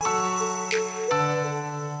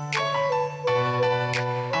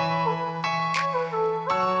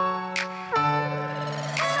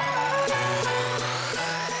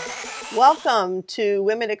Welcome to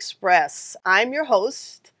Women Express. I'm your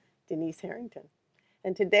host, Denise Harrington.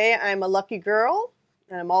 And today I'm a lucky girl,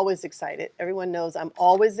 and I'm always excited. Everyone knows I'm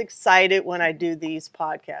always excited when I do these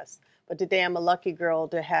podcasts. But today I'm a lucky girl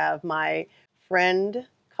to have my friend,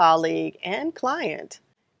 colleague, and client,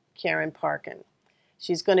 Karen Parkin.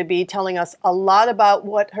 She's going to be telling us a lot about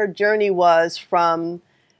what her journey was from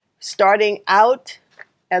starting out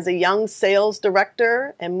as a young sales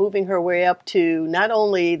director and moving her way up to not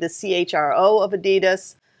only the CHRO of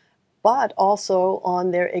Adidas, but also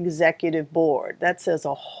on their executive board. That says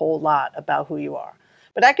a whole lot about who you are.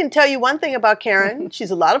 But I can tell you one thing about Karen. She's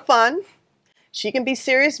a lot of fun. She can be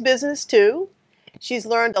serious business too. She's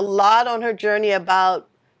learned a lot on her journey about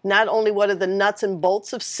not only what are the nuts and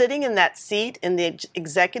bolts of sitting in that seat in the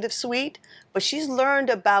executive suite, but she's learned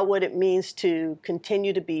about what it means to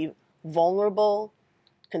continue to be vulnerable,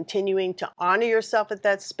 continuing to honor yourself at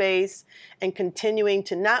that space, and continuing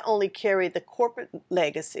to not only carry the corporate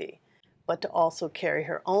legacy, but to also carry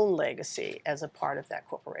her own legacy as a part of that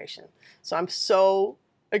corporation. So I'm so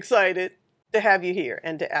excited to have you here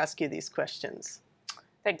and to ask you these questions.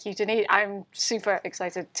 Thank you, Denise. I'm super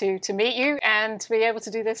excited to meet you and to be able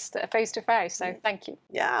to do this face to face. So thank you.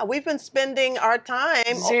 Yeah, we've been spending our time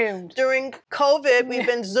Zoomed. During COVID. We've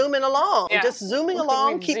been zooming along, just zooming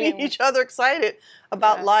along, keeping each other excited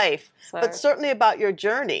about life, but certainly about your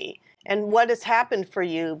journey and what has happened for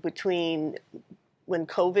you between when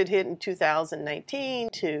COVID hit in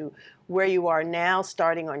 2019 to where you are now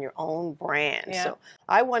starting on your own brand. Yeah. So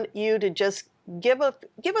I want you to just give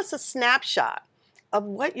us a snapshot of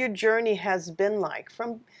what your journey has been like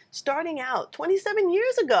from starting out 27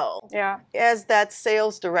 years ago as that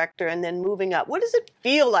sales director and then moving up. What does it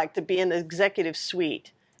feel like to be in the executive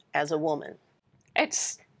suite as a woman?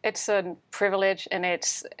 It's a privilege, and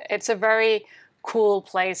it's a very cool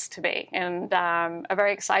place to be, and a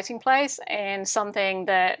very exciting place, and something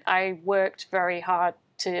that I worked very hard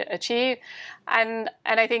to achieve. And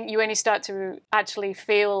I think you only start to actually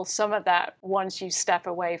feel some of that once you step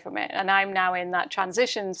away from it. And I'm now in that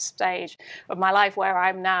transition stage of my life where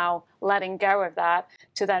I'm now letting go of that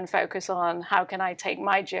to then focus on how can I take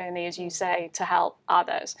my journey, as you say, to help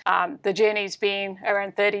others. The journey's been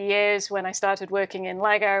around 30 years when I started working in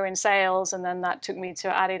Lego in sales, and then that took me to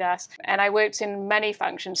Adidas. And I worked in many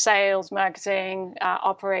functions: sales, marketing,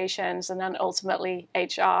 operations, and then ultimately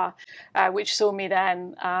HR, which saw me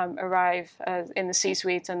then arrive in the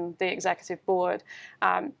C-suite and the executive board.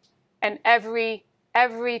 And every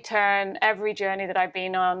turn, every journey that I've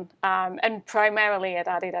been on, and primarily at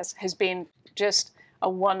Adidas, has been just a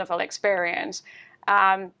wonderful experience.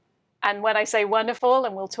 And when I say wonderful,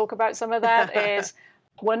 and we'll talk about some of that, is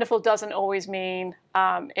wonderful doesn't always mean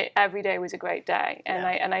every day was a great day.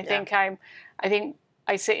 And I think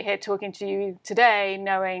I sit here talking to you today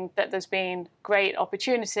knowing that there's been great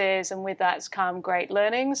opportunities, and with that's come great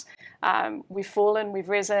learnings. We've fallen, we've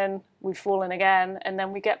risen, we've fallen again, and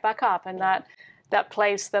then we get back up. And that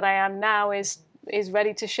place that I am now is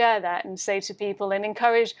ready to share that and say to people and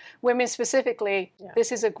encourage women specifically,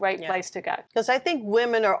 this is a great place to go. Because I think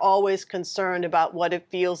women are always concerned about what it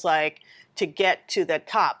feels like to get to the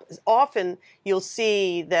top. Often you'll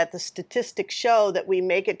see that the statistics show that we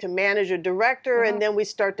make it to manager, director, and then we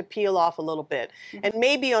start to peel off a little bit. And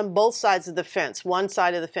maybe on both sides of the fence, one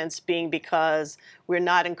side of the fence being because we're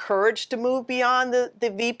not encouraged to move beyond the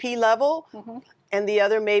VP level, and the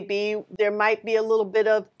other there might be a little bit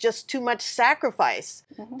of just too much sacrifice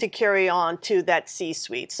to carry on to that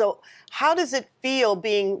C-suite. So how does it feel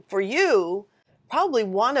being, for you, probably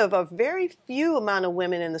one of a very few amount of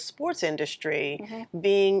women in the sports industry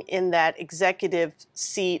being in that executive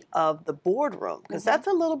seat of the boardroom? Because that's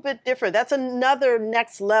a little bit different. That's another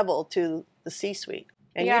next level to the C-suite.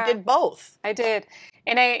 And you did both. I did.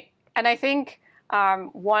 And I think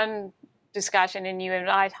one discussion, and you and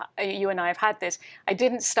I have had this, I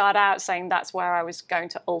didn't start out saying that's where I was going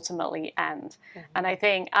to ultimately end. And I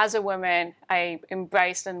think as a woman, I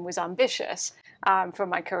embraced and was ambitious for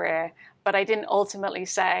my career, but I didn't ultimately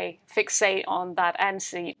say fixate on that end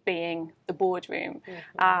seat being the boardroom.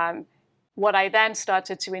 What I then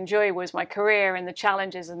started to enjoy was my career and the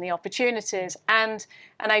challenges and the opportunities, and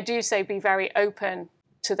I do say be very open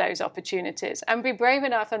to those opportunities and be brave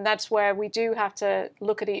enough. And that's where we do have to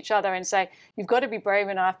look at each other and say, you've got to be brave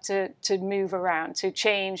enough to move around, to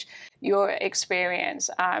change your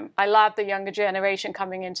experience. I love the younger generation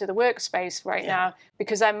coming into the workspace right now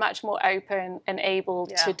because they're much more open and able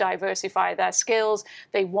to diversify their skills.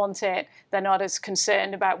 They want it. They're not as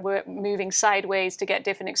concerned about moving sideways to get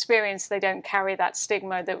different experience. They don't carry that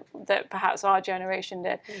stigma that perhaps our generation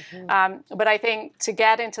did. But I think to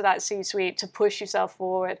get into that C-suite, to push yourself forward,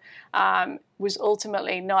 forward was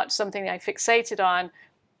ultimately not something I fixated on,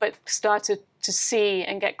 but started to see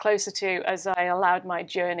and get closer to as I allowed my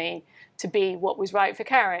journey to be what was right for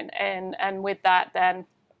Karen. And with that then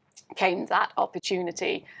came that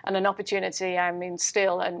opportunity, and an opportunity I mean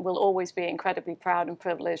still and will always be incredibly proud and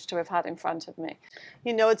privileged to have had in front of me.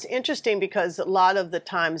 You know, it's interesting because a lot of the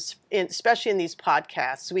times, especially in these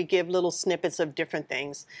podcasts, we give little snippets of different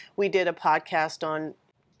things. We did a podcast on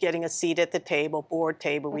getting a seat at the table, board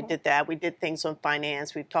table. We did that. We did things on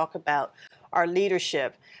finance. We talk about our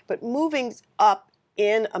leadership. But moving up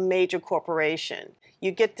in a major corporation,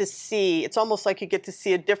 you get to see, it's almost like you get to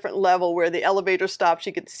see a different level where the elevator stops,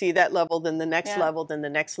 you get to see that level, then the next level, then the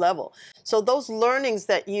next level. So those learnings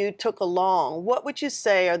that you took along, what would you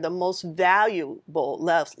say are the most valuable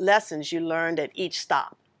lessons you learned at each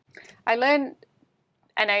stop? I learned,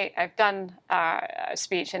 and I've done a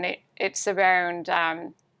speech, and it's around,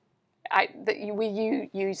 we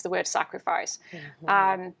use the word sacrifice.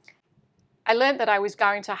 I learned that I was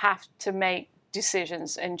going to have to make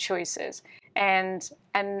decisions and choices, and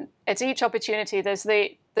at each opportunity there's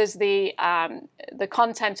the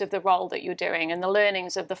content of the role that you're doing and the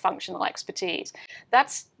learnings of the functional expertise.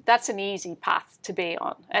 That's an easy path to be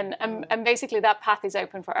on, and basically that path is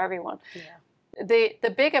open for everyone.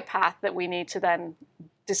 The bigger path that we need to then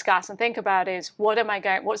discuss and think about is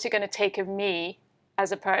what's it going to take of me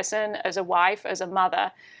as a person, as a wife, as a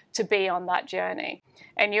mother, to be on that journey.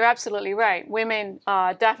 And you're absolutely right. Women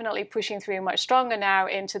are definitely pushing through much stronger now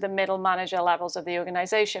into the middle manager levels of the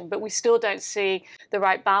organization, but we still don't see the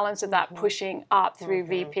right balance of that pushing up through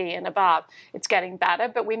VP and above. It's getting better,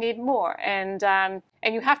 but we need more. And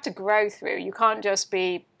you have to grow through. You can't just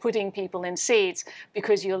be putting people in seats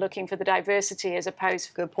because you're looking for the diversity as opposed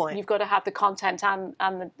to, good point. You've got to have the content and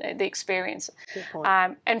the experience. Good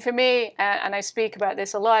point. And for me, and I speak about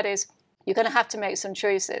this a lot, is you're going to have to make some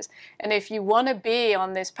choices. And if you want to be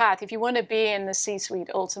on this path, if you want to be in the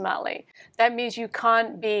C-suite ultimately, that means you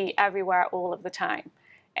can't be everywhere all of the time.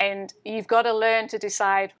 And you've got to learn to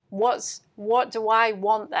decide what do I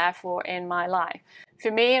want therefore in my life.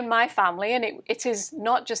 For me and my family, and it is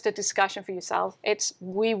not just a discussion for yourself,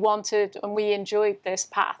 we wanted and we enjoyed this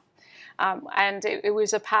path. And it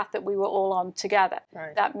was a path that we were all on together.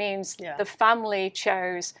 Right. That means the family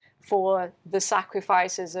chose for the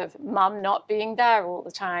sacrifices of mum not being there all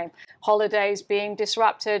the time, holidays being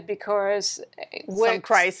disrupted because some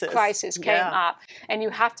crisis came up, and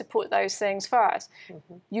you have to put those things first.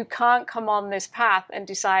 You can't come on this path and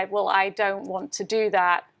decide, well, I don't want to do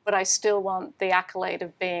that, but I still want the accolade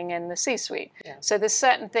of being in the C-suite. So there's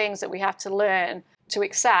certain things that we have to learn to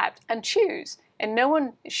accept and choose. And no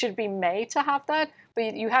one should be made to have that,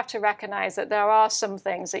 but you have to recognize that there are some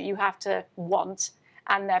things that you have to want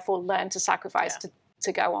and therefore learn to sacrifice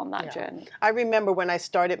to go on that journey. I remember when I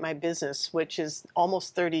started my business, which is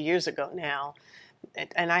almost 30 years ago now,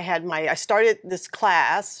 and I started this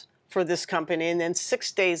class for this company, and then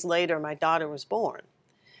 6 days later, my daughter was born.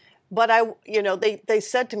 But they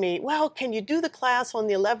said to me, well, can you do the class on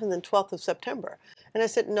the 11th and 12th of September? And I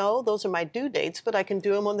said, no, those are my due dates, but I can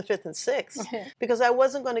do them on the 5th and 6th because I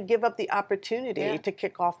wasn't going to give up the opportunity to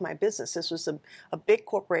kick off my business. This was a big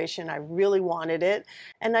corporation. I really wanted it,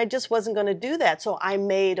 and I just wasn't going to do that. So I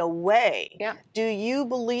made a way. Do you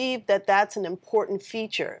believe that that's an important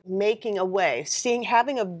feature, making a way,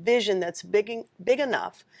 having a vision that's big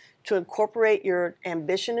enough to incorporate your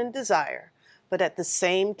ambition and desire, but at the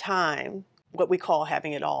same time, what we call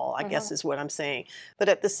having it all, I guess is what I'm saying. But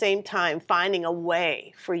at the same time, finding a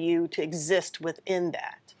way for you to exist within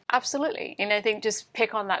that. Absolutely. And I think just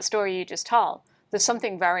pick on that story you just told. There's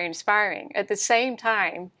something very inspiring. At the same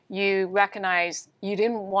time, you recognize you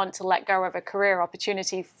didn't want to let go of a career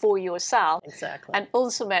opportunity for yourself. Exactly. And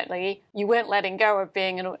ultimately, you weren't letting go of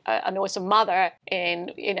being an awesome mother.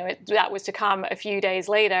 And, that was to come a few days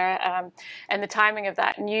later, and the timing of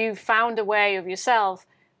that. And you found a way of yourself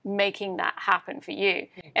making that happen for you.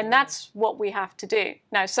 And that's what we have to do.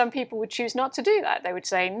 Now, some people would choose not to do that. They would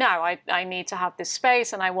say, no, I need to have this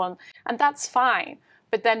space and that's fine.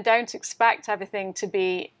 But then don't expect everything to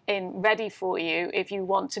be ready for you if you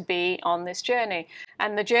want to be on this journey.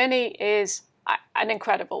 And the journey is an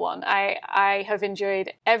incredible one. I have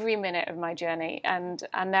enjoyed every minute of my journey, and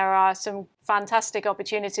there are some fantastic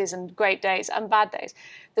opportunities and great days and bad days.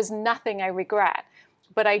 There's nothing I regret,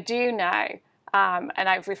 but I do know, and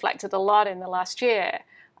I've reflected a lot in the last year,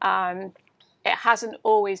 it hasn't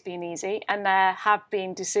always been easy, and there have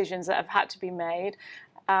been decisions that have had to be made.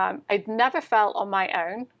 I'd never felt on my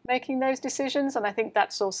own making those decisions. And I think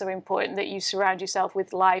that's also important, that you surround yourself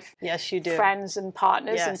with life, Yes, you do. friends and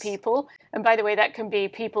partners and Yes. people. And by the way, that can be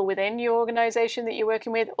people within your organization that you're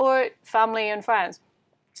working with, or family and friends.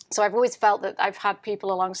 So I've always felt that I've had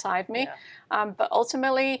people alongside me. Yeah. But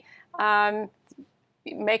ultimately,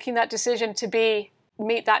 making that decision to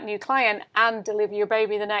meet that new client and deliver your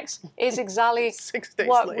baby the next is exactly 6 days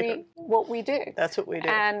what later. we do. That's what we do.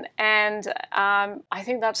 And I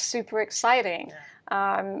think that's super exciting.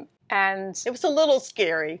 And It was a little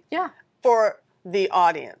scary yeah, for the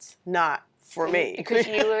audience, not for me. because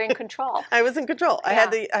you were in control. I was in control.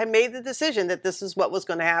 Yeah. I made the decision that this is what was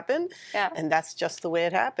going to happen, Yeah. and that's just the way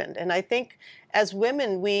it happened. And I think as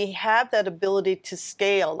women, we have that ability to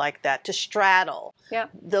scale like that, to straddle Yeah.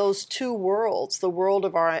 those two worlds, the world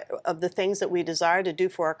of the things that we desire to do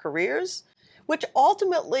for our careers, which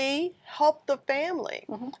ultimately help the family.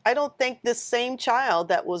 Mm-hmm. I don't think this same child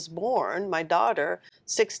that was born, my daughter,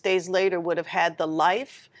 6 days later would have had the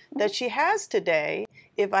life that she has today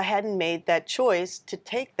if I hadn't made that choice to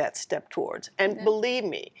take that step towards. And believe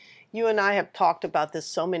me, you and I have talked about this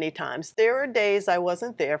so many times. There are days I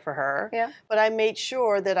wasn't there for her, Yeah. but I made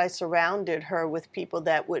sure that I surrounded her with people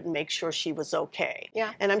that would make sure she was okay.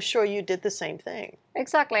 Yeah. And I'm sure you did the same thing.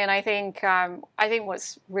 Exactly, and I think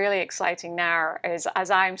what's really exciting now is,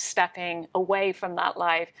 as I'm stepping away from that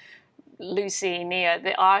life, Lucy, Nia,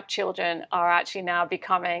 our children are actually now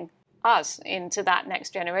becoming us into that next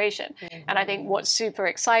generation. Mm-hmm. And I think what's super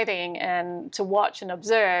exciting and to watch and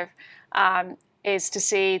observe is to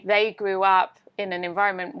see they grew up in an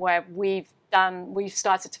environment where we've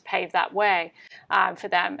started to pave that way for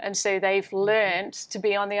them. And so they've learned to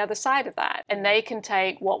be on the other side of that. And they can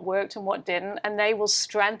take what worked and what didn't, and they will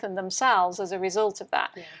strengthen themselves as a result of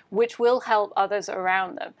that, which will help others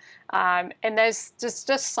around them. And there's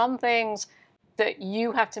just some things that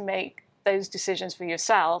you have to make those decisions for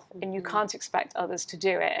yourself, and you can't expect others to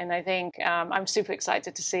do it. And I think I'm super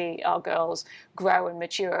excited to see our girls grow and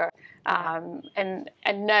mature, and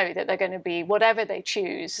know that they're going to be, whatever they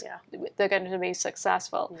choose, they're going to be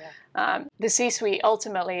successful. The C-suite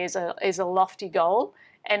ultimately is a lofty goal,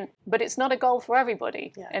 but it's not a goal for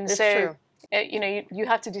everybody. And it's so true. You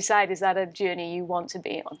have to decide, is that a journey you want to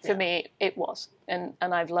be on? For me, it was, and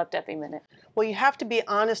I've loved every minute. Well, you have to be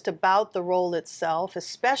honest about the role itself,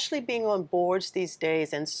 especially being on boards these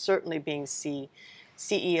days, and certainly being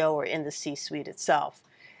CEO or in the C-suite itself.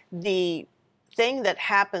 The thing that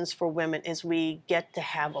happens for women is we get to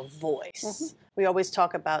have a voice. We always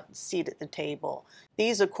talk about seat at the table.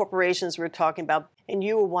 These are corporations we're talking about, and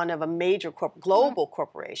you were one of a major global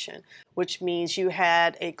corporation, which means you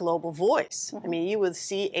had a global voice. I mean, you were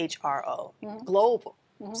CHRO, global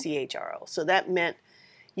CHRO. So that meant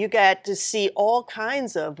you got to see all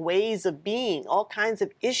kinds of ways of being, all kinds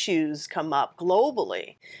of issues come up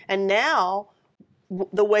globally. And now,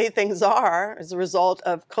 the way things are as a result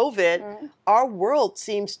of COVID, our world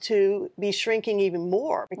seems to be shrinking even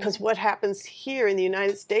more, because what happens here in the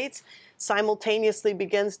United States simultaneously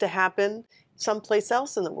begins to happen someplace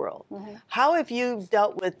else in the world. How have you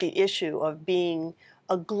dealt with the issue of being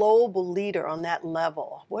a global leader on that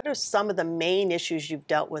level? What are some of the main issues you've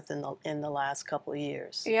dealt with in the last couple of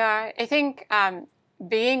years? Yeah, I think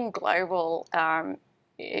being global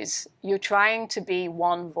is you're trying to be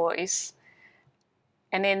one voice.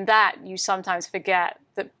 And in that, you sometimes forget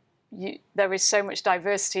that there is so much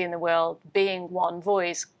diversity in the world. Being one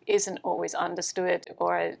voice isn't always understood,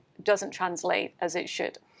 or it doesn't translate as it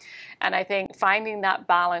should. And I think finding that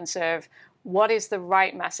balance of what is the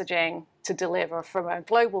right messaging to deliver from a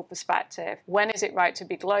global perspective, when is it right to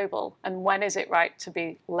be global, and when is it right to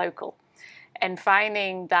be local? And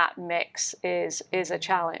finding that mix is a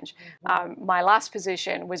challenge. My last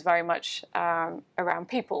position was very much around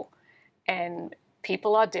people, and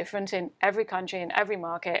people are different in every country, in every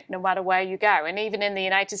market, no matter where you go. And even in the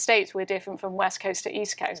United States, we're different from West Coast to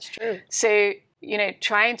East Coast. That's true. So,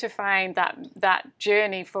 trying to find that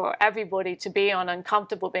journey for everybody to be on and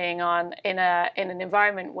comfortable being on in an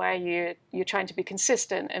environment where you're trying to be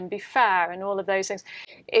consistent and be fair and all of those things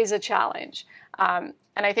is a challenge. And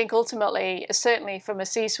I think ultimately, certainly from a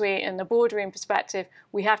C-suite and a boardroom perspective,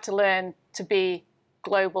 we have to learn to be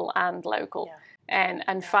global and local.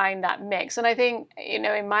 And find that mix. And I think,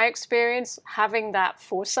 in my experience, having that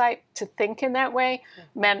foresight to think in that way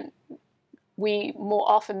meant we more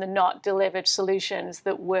often than not delivered solutions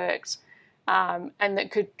that worked and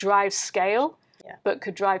that could drive scale, but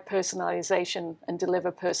could drive personalization and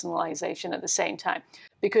deliver personalization at the same time.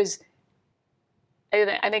 Because,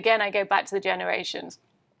 and again, I go back to the generations.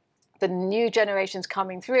 The new generations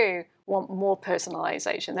coming through want more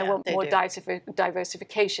personalization. They Yeah, want they more do.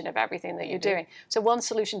 diversification of everything that you're doing. So one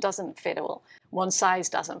solution doesn't fit all. One size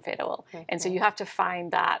doesn't fit all. And so you have to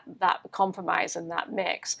find that compromise and that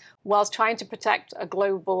mix whilst trying to protect a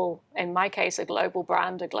global, in my case, a global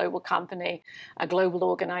brand, a global company, a global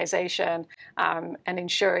organization, and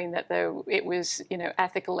ensuring that it was,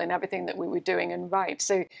 ethical in everything that we were doing and right.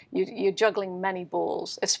 So you're juggling many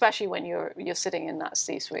balls, especially when you're sitting in that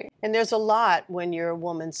C-suite. And there's a lot when you're a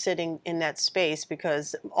woman sitting in that space,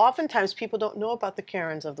 because oftentimes people don't know about the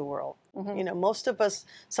Karens of the world. Most of us,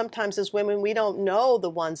 sometimes as women, we don't know the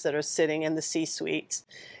ones that are sitting in the C-suites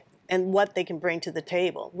and what they can bring to the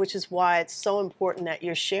table, which is why it's so important that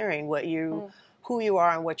you're sharing who you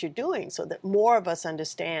are and what you're doing, so that more of us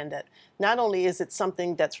understand that not only is it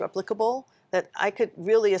something that's replicable, that I could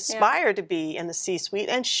really aspire to be in the C-suite,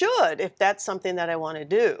 and should, if that's something that I want to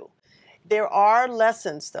do. There are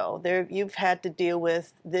lessons, though. You've had to deal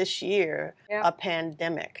with this year a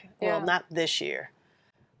pandemic. Well, not this year.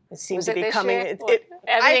 It seems to be coming.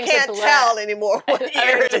 I can't tell anymore what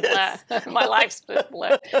year it is. My life's a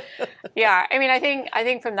blur. Yeah, I mean, I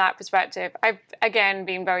think from that perspective, I've again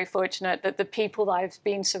been very fortunate that the people that I've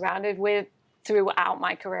been surrounded with throughout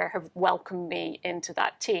my career have welcomed me into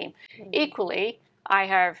that team. Equally, I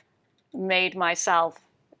have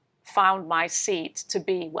found my seat to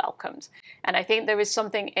be welcomed. And I think there is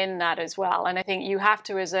something in that as well. And I think you have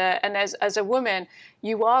to, as a woman,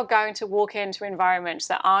 you are going to walk into environments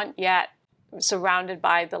that aren't yet surrounded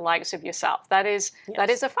by the likes of yourself. That is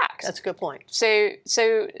a fact. That's a good point. So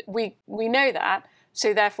we know that.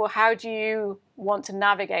 So therefore, how do you want to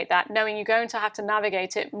navigate that, knowing you're going to have to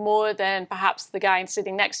navigate it more than perhaps the guy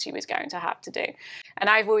sitting next to you is going to have to do? And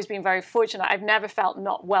I've always been very fortunate. I've never felt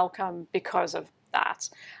not welcome because of that.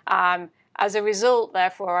 As a result,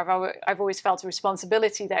 therefore, I've always felt a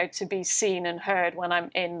responsibility, though, to be seen and heard when I'm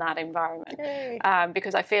in that environment,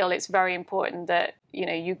 because I feel it's very important that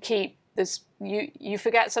you keep this. You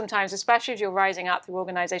forget sometimes, especially if you're rising up through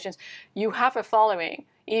organizations, you have a following,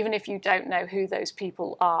 even if you don't know who those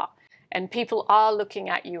people are. And people are looking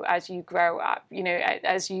at you as you grow up,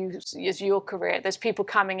 as your career. There's people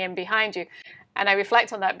coming in behind you. And I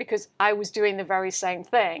reflect on that because I was doing the very same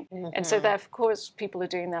thing. And so, therefore, of course, people are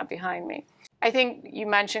doing that behind me. I think you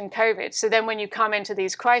mentioned COVID. So then when you come into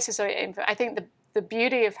these crises, I think the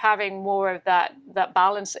beauty of having more of that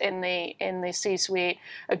balance in the C-suite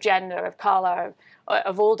of gender, of color,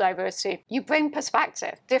 of all diversity, you bring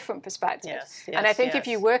perspective, different perspectives. Yes, and I think if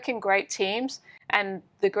you work in great teams, and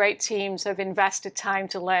the great teams have invested time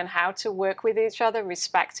to learn how to work with each other,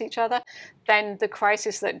 respect each other, then the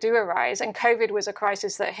crises that do arise, and COVID was a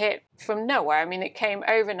crisis that hit from nowhere. I mean, it came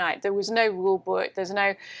overnight. There was no rule book. There's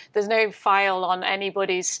no file on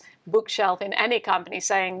anybody's bookshelf in any company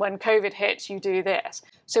saying when COVID hits, you do this.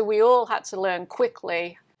 So we all had to learn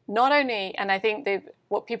quickly. Not only, and I think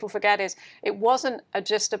what people forget is it wasn't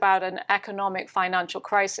just about an economic financial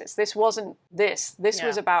crisis. This wasn't this. This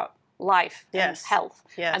was about life and health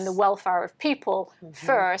and the welfare of people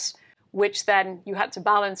first, which then you had to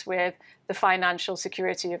balance with the financial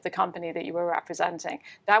security of the company that you were representing.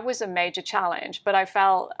 That was a major challenge, but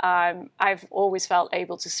I've always felt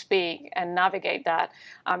able to speak and navigate that.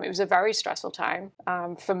 It was a very stressful time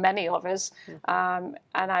for many of us, and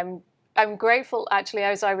I'm grateful, actually,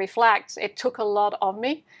 as I reflect. It took a lot of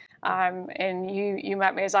me. And you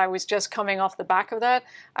met me as I was just coming off the back of that.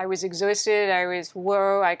 I was exhausted.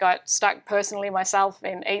 I got stuck personally myself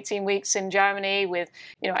in 18 weeks in Germany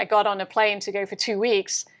I got on a plane to go for 2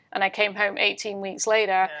 weeks, and I came home 18 weeks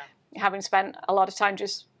later, having spent a lot of time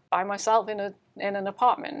just by myself in an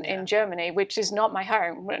apartment in Germany, which is not my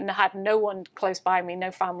home, and had no one close by me,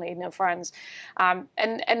 no family, no friends.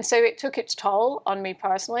 And so it took its toll on me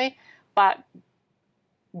personally, but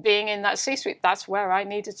being in that C-suite, that's where I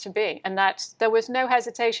needed to be. And there was no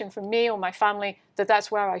hesitation from me or my family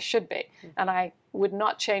that's where I should be. And I would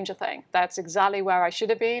not change a thing. That's exactly where I should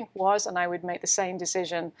have been, and I would make the same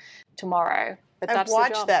decision tomorrow. But I've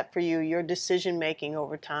watched that for you, your decision-making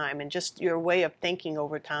over time and just your way of thinking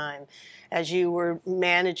over time as you were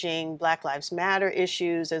managing Black Lives Matter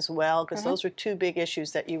issues as well, because those were two big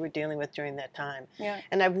issues that you were dealing with during that time. Yeah.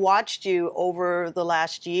 And I've watched you over the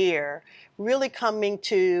last year really coming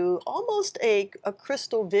to almost a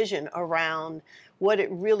crystal vision around what it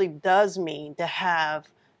really does mean to have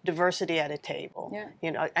diversity at a table.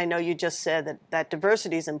 Yeah. I know you just said that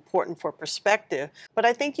diversity is important for perspective, but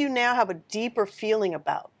I think you now have a deeper feeling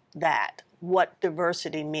about that, what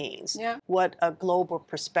diversity means, what a global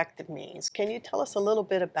perspective means. Can you tell us a little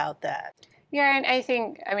bit about that? Yeah,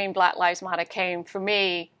 and I mean, Black Lives Matter came for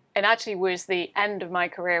me, and actually was the end of my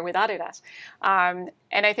career with Adidas. And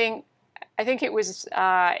I think I think it was,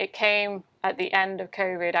 it came at the end of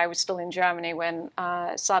COVID. I was still in Germany when,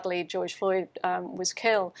 sadly, George Floyd was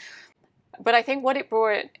killed. But I think what it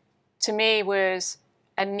brought to me was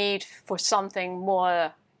a need for something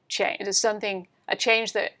more change. There's a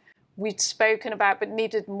change that we'd spoken about, but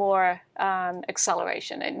needed more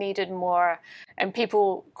acceleration. It needed more, and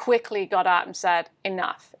people quickly got out and said,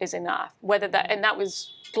 enough is enough. And that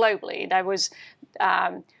was globally. There was,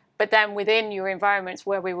 but then within your environments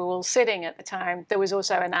where we were all sitting at the time, there was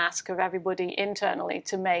also an ask of everybody internally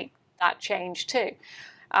to make that change too.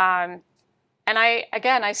 And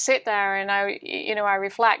I sit there and I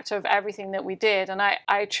reflect of everything that we did. And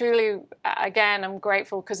I truly, again, I'm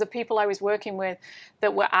grateful because the people I was working with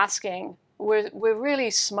that were asking were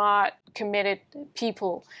really smart, committed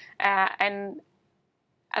people. And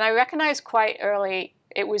I recognized quite early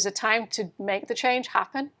it was a time to make the change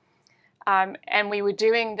happen. And we were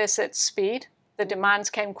doing this at speed. The demands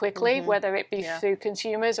came quickly, whether it be through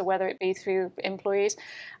consumers or whether it be through employees.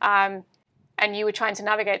 And you were trying to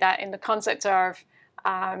navigate that in the concept of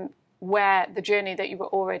where the journey that you were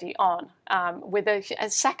already on, with a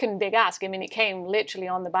second big ask. I mean, it came literally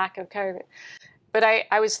on the back of COVID. But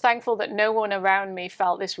I was thankful that no one around me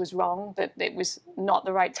felt this was wrong, that it was not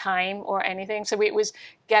the right time or anything. So it was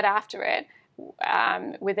get after it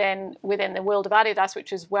within the world of Adidas,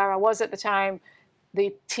 which is where I was at the time.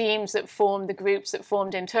 The teams that formed, the groups that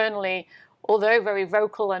formed internally, although very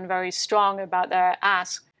vocal and very strong about their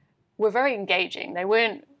ask, were very engaging. They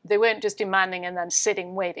weren't just demanding and then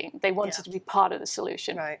sitting waiting. They wanted to be part of the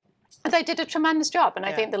solution. Right. And they did a tremendous job. And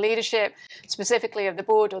I think the leadership, specifically of the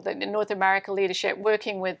board or the North America leadership,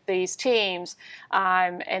 working with these teams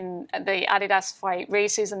and the Adidas Fight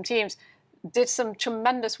Racism teams, did some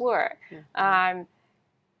tremendous work.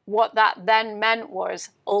 What that then meant was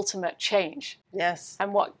ultimate change. Yes.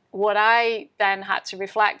 And what I then had to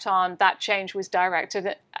reflect on, that change was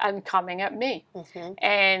directed and coming at me.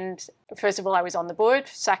 And first of all, I was on the board.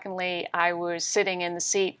 Secondly, I was sitting in the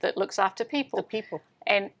seat that looks after people. The people.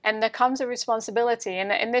 And there comes a responsibility.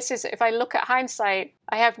 And this is, if I look at hindsight,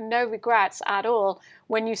 I have no regrets at all.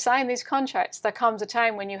 When you sign these contracts, there comes a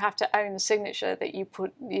time when you have to own the signature that you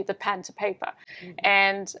put the pen to paper.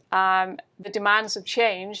 And the demands of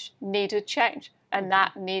change needed change. And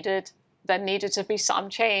there needed to be some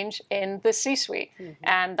change in the C-suite.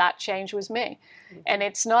 And that change was me. And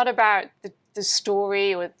it's not about the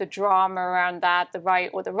story or the drama around that, the right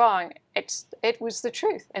or the wrong. It was the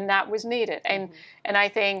truth, and that was needed. And I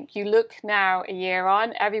think you look now a year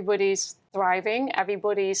on, everybody's thriving,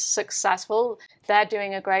 everybody's successful. They're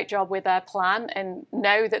doing a great job with their plan, and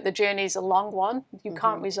know that the journey is a long one. You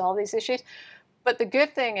can't resolve these issues. But the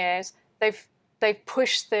good thing is they've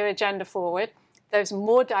pushed their agenda forward. There's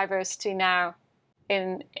more diversity now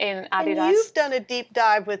in Adidas. And you've done a deep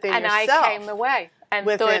dive within yourself. And I came away and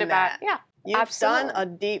thought about, You've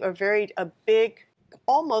absolutely. done a big,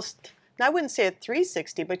 almost, I wouldn't say a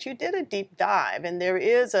 360, but you did a deep dive. And there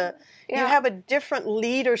is you have a different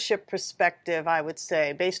leadership perspective, I would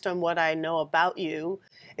say, based on what I know about you.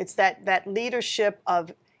 It's that leadership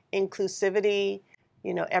of inclusivity,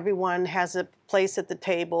 everyone has a place at the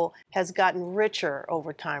table, has gotten richer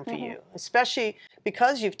over time for you, especially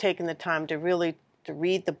because you've taken the time to really to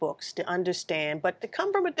read the books, to understand, but to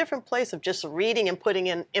come from a different place of just reading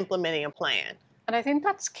and implementing a plan. And I think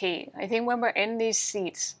that's key. I think when we're in these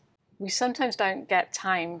seats, we sometimes don't get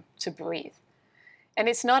time to breathe. And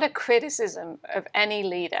it's not a criticism of any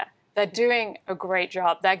leader. They're doing a great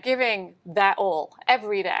job. They're giving their all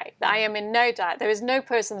every day. I am in no doubt. There is no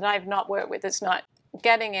person that I've not worked with that's not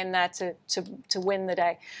getting in there to win the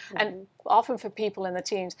day. And often for people in the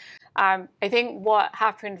teams, I think what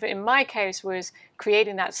happened in my case was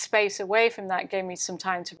creating that space away from that gave me some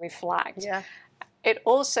time to reflect. Yeah. It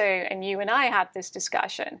also, and you and I had this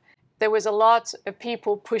discussion, there was a lot of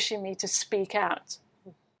people pushing me to speak out.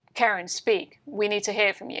 Karen, speak. We need to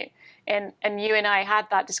hear from you. And you and I had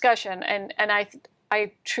that discussion, and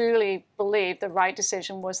I truly believe the right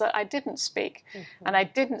decision was that I didn't speak, and I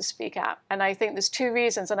didn't speak out. And I think there's two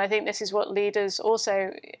reasons, and I think this is what leaders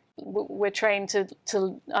also were trained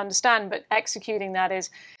to understand, but executing that is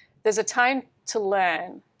there's a time to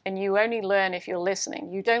learn, and you only learn if you're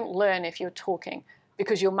listening. You don't learn if you're talking,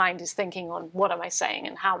 because your mind is thinking on what am I saying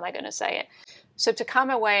and how am I going to say it. So to come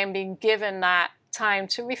away and being given that time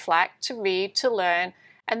to reflect, to read, to learn,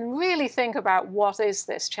 and really think about what is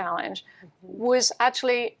this challenge was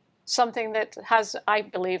actually something that has, I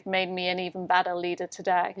believe, made me an even better leader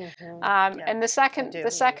today. And the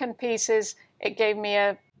second piece is it gave me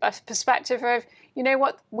a perspective of, you know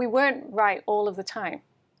what, we weren't right all of the time.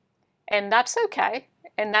 And that's okay.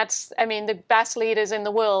 And that's, I mean, the best leaders in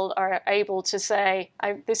the world are able to say,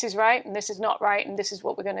 this is right and this is not right and this is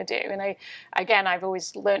what we're going to do. And I've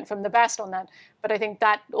always learned from the best on that. But I think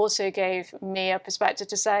that also gave me a perspective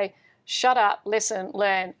to say, shut up, listen,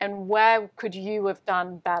 learn, and where could you have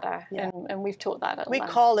done better? Yeah. And we've taught that at We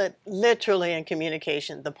Land. call it literally in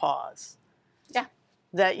communication, the pause. Yeah.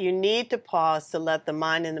 That you need to pause to let the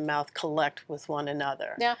mind and the mouth collect with one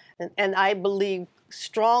another. Yeah. And I believe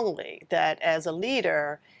strongly that as a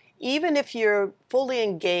leader, even if you're fully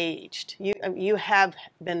engaged, you have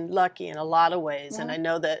been lucky in a lot of ways. And I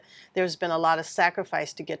know that there's been a lot of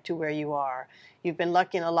sacrifice to get to where you are. You've been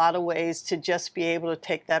lucky in a lot of ways to just be able to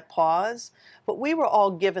take that pause. But we were all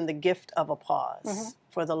given the gift of a pause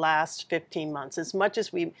for the last 15 months. As much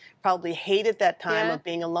as we probably hated that time of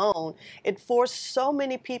being alone, it forced so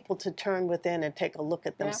many people to turn within and take a look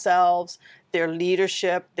at themselves, their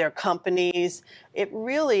leadership, their companies. It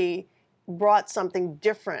really brought something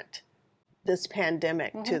different, this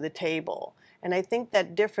pandemic, to the table. And I think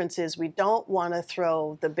that difference is we don't want to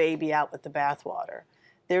throw the baby out with the bathwater.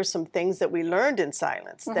 There's some things that we learned in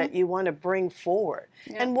silence that you want to bring forward.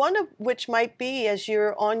 And one of which might be, as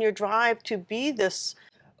you're on your drive to be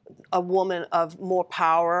a woman of more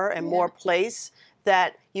power and more place,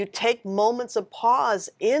 that you take moments of pause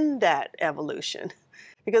in that evolution.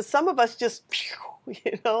 Because some of us just,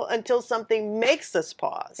 until something makes us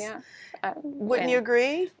pause. Yeah. Wouldn't you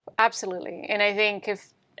agree? Absolutely. And I think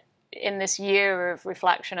if in this year of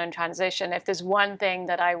reflection and transition, if there's one thing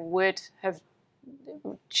that I would have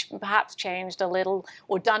perhaps changed a little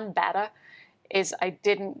or done better, is I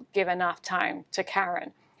didn't give enough time to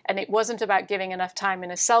Karen. And it wasn't about giving enough time in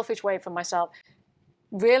a selfish way for myself.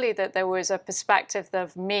 Really, that there was a perspective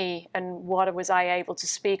of me and what was I able to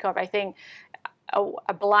speak of. I think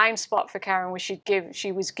a blind spot for Karen was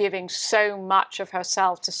she was giving so much of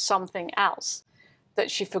herself to something else that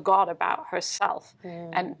she forgot about herself.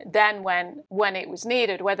 And then when it was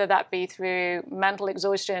needed, whether that be through mental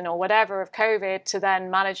exhaustion or whatever of COVID, to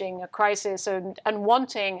then managing a crisis and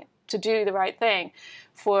wanting to do the right thing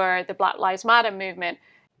for the Black Lives Matter movement,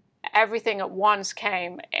 everything at once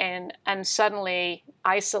came in, and suddenly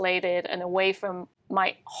isolated and away from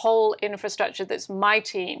my whole infrastructure that's my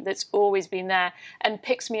team, that's always been there and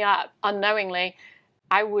picks me up unknowingly.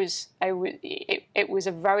 It was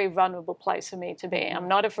a very vulnerable place for me to be. I'm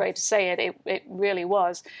not afraid to say it. It really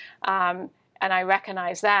was. And I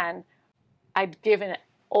recognized then I'd given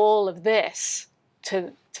all of this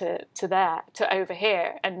to over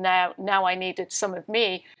here. And now I needed some of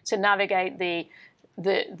me to navigate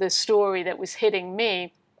the story that was hitting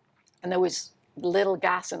me. And there was little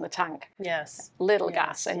gas in the tank. Yes. Little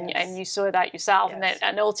gas. And you saw that yourself. Yes.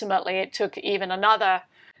 And ultimately it took even another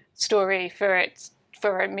story for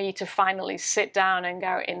me to finally sit down and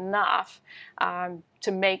go, enough,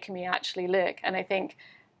 to make me actually look. And I think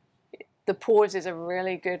the pause is a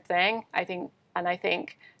really good thing. I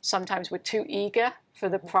think sometimes we're too eager for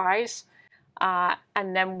the prize,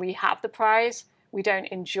 and then we have the prize. We don't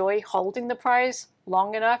enjoy holding the prize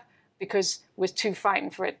long enough because we're too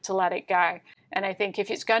frightened for it to let it go. And I think if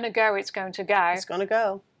it's going to go, it's going to go. It's going to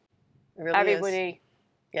go. It really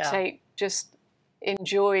Everybody just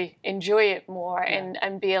enjoy it more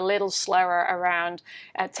and be a little slower around,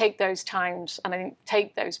 take those times, and I think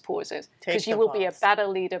take those pauses, because you will be a better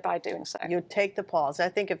leader by doing so. You take the pause. I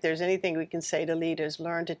think if there's anything we can say to leaders,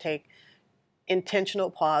 learn to take intentional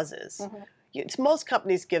pauses. Most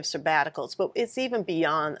companies give sabbaticals, but it's even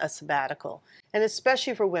beyond a sabbatical, and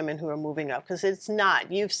especially for women who are moving up, because it's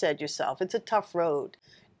not, you've said yourself, it's a tough road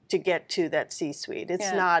to get to that C-suite.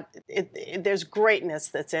 It's not, there's greatness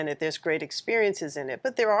that's in it, there's great experiences in it,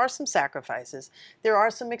 but there are some sacrifices, there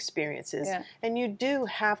are some experiences, and you do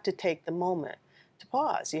have to take the moment to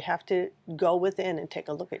pause. You have to go within and take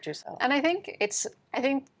a look at yourself. And I think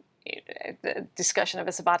the discussion of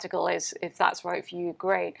a sabbatical is, if that's right for you,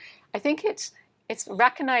 great. I think it's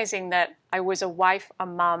recognizing that I was a wife, a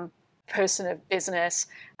mom, person of business,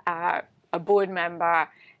 a board member.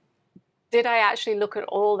 Did I actually look at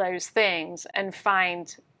all those things and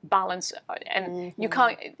find balance? And you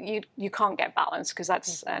can't get balance, because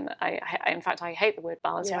that's, and in fact I hate the word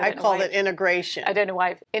balance. Yeah, I call it integration. I don't know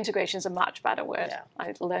why. Integration is a much better word. Yeah.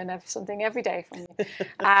 I learn something every day from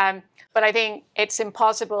you. But I think it's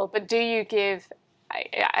impossible. But do you give?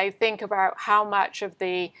 I think about how much of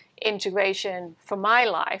the integration for my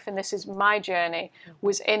life, and this is my journey,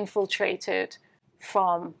 was infiltrated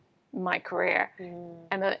from my career.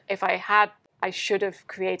 And that if I should have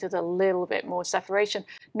created a little bit more separation.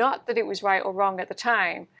 Not that it was right or wrong at the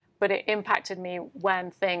time, but it impacted me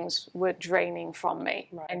when things were draining from me.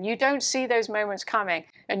 Right. And you don't see those moments coming,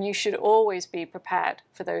 and you should always be prepared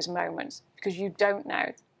for those moments because you don't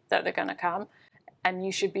know that they're going to come. And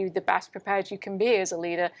you should be the best prepared you can be as a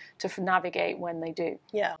leader to navigate when they do.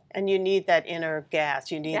 Yeah, and you need that inner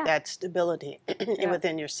gas. You need that stability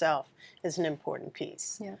within yourself is an important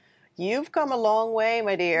piece. Yeah. You've come a long way,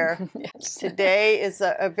 my dear. Yes. Today is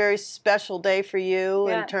a very special day for you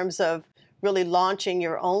in Yeah. terms of really launching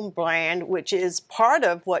your own brand, which is part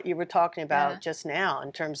of what you were talking about just now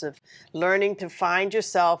in terms of learning to find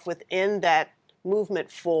yourself within that movement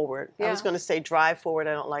forward. I was going to say drive forward.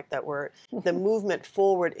 I don't like that word. The movement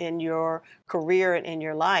forward in your career and in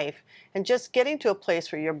your life, and just getting to a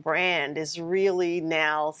place where your brand is really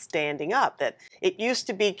now standing up. That it used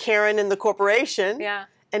to be Karen in the corporation,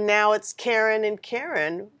 and now it's Karen and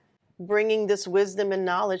Karen bringing this wisdom and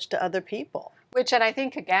knowledge to other people. Which, and I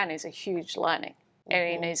think, again, is a huge learning. I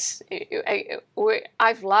mean,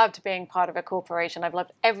 I've loved being part of a corporation. I've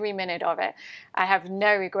loved every minute of it. I have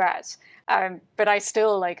no regrets. But I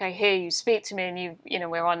still, like, I hear you speak to me and you know,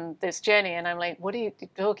 we're on this journey and I'm like, what are you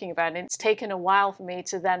talking about? And it's taken a while for me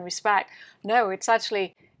to then respect. No, it's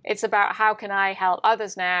about how can I help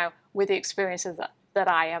others now with the experiences that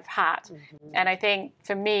I have had. And I think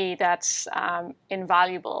for me, that's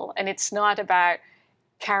invaluable. And it's not about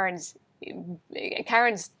Karen's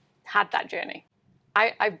had that journey.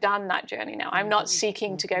 I've done that journey now. I'm not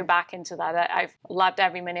seeking to go back into that. I've loved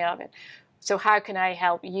every minute of it. So how can I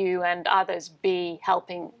help you and others be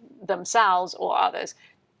helping themselves or others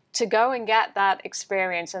to go and get that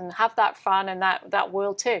experience and have that fun and that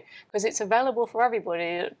world too? Because it's available for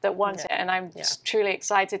everybody that wants it. And I'm truly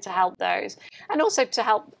excited to help those. And also to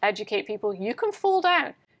help educate people. You can fall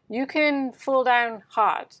down. You can fall down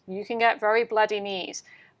hard. You can get very bloody knees.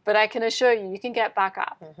 But I can assure you, you can get back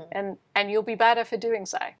up, and you'll be better for doing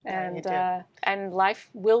so. And life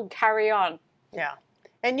will carry on. Yeah,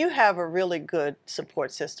 and you have a really good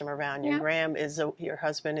support system around you. Graham your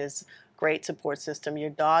husband is great support system. Your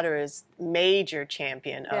daughter is major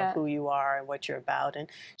champion of who you are and what you're about, and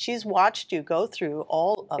she's watched you go through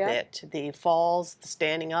all of it: the falls, the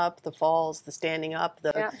standing up, the falls, the standing up,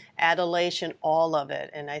 the adulation, all of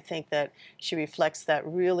it. And I think that she reflects that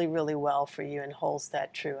really, really well for you and holds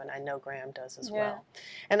that true. And I know Graham does as well.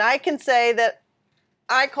 And I can say that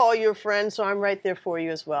I call you a friend, so I'm right there for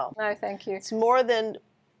you as well. No, thank you. It's more than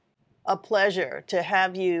a pleasure to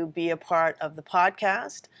have you be a part of the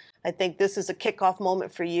podcast. I think this is a kickoff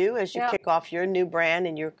moment for you as you kick off your new brand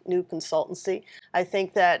and your new consultancy. I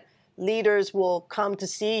think that leaders will come to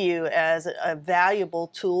see you as a valuable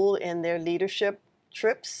tool in their leadership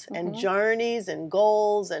trips and journeys and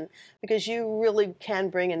goals, and because you really can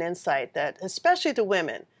bring an insight that, especially to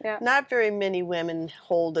women, not very many women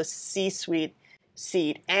hold a C-suite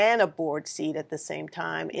seat and a board seat at the same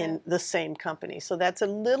time in the same company. So that's a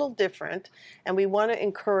little different, and we want to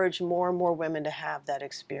encourage more and more women to have that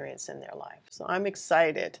experience in their life. So I'm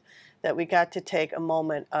excited that we got to take a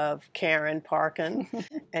moment of Karen Parkin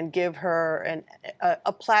and give her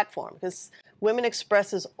a platform, because Women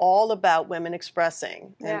Express is all about women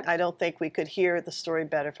expressing, and I don't think we could hear the story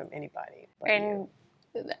better from anybody. And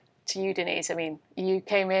to you, Denise, I mean, you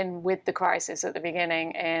came in with the crisis at the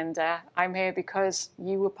beginning, and I'm here because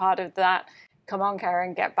you were part of that. Come on,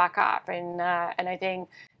 Karen, get back up. And I think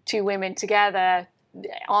two women together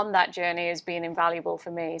on that journey has been invaluable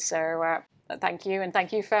for me. So thank you, and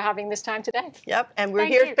thank you for having this time today. Yep, and we're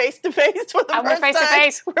here face to face for the first time. We're face to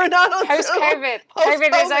face. We're not on post-COVID.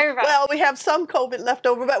 COVID is over. Well, we have some COVID left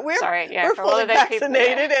over, but we're fully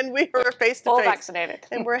vaccinated, and we are face to face. All vaccinated,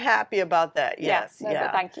 and we're happy about that. Yes,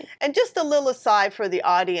 but thank you. And just a little aside for the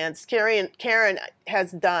audience, Karen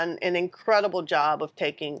has done an incredible job of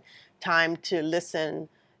taking time to listen,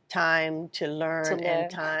 time to learn,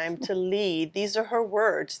 and time to lead. These are her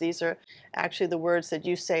words. These are actually the words that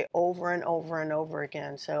you say over and over and over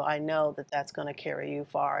again. So I know that that's going to carry you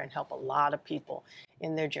far and help a lot of people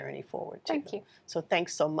in their journey forward too. Thank you. So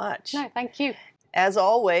thanks so much. No, thank you. As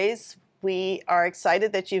always, we are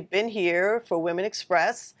excited that you've been here for Women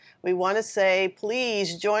Express. We want to say,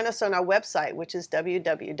 please join us on our website, which is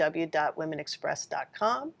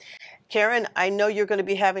www.womenexpress.com. Karen, I know you're going to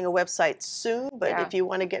be having a website soon, but if you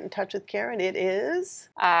want to get in touch with Karen, it is?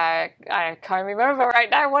 I can't remember right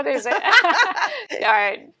now. What is it? All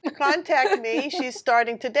right. Contact me. She's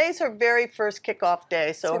starting. Today's her very first kickoff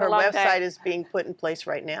day, so her website is being put in place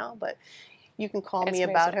right now, but you can call me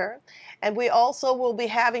about her. And we also will be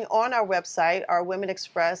having on our website our Women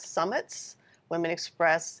Express summits, Women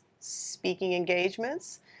Express speaking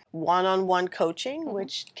engagements. one-on-one coaching, Mhm.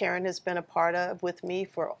 which Karen has been a part of with me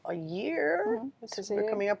for a year. Mhm. This is We're it.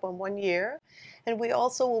 coming up on 1 year. And we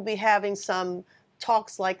also will be having some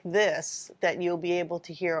talks like this that you'll be able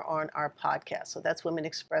to hear on our podcast. So that's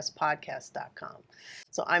womenexpresspodcast.com.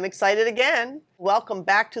 So I'm excited again. Welcome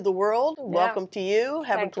back to the world. Yeah. Welcome to you.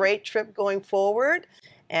 Have Thank a you. great trip going forward.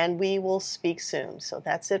 And we will speak soon. So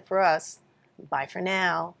that's it for us. Bye for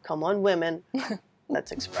now. Come on, women.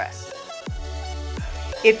 Let's express.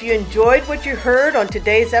 If you enjoyed what you heard on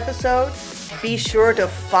today's episode, be sure to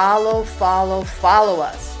follow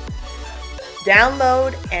us.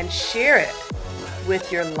 Download and share it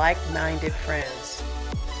with your like-minded friends.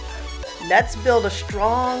 Let's build a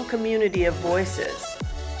strong community of voices.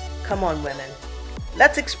 Come on, women.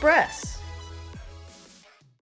 Let's express.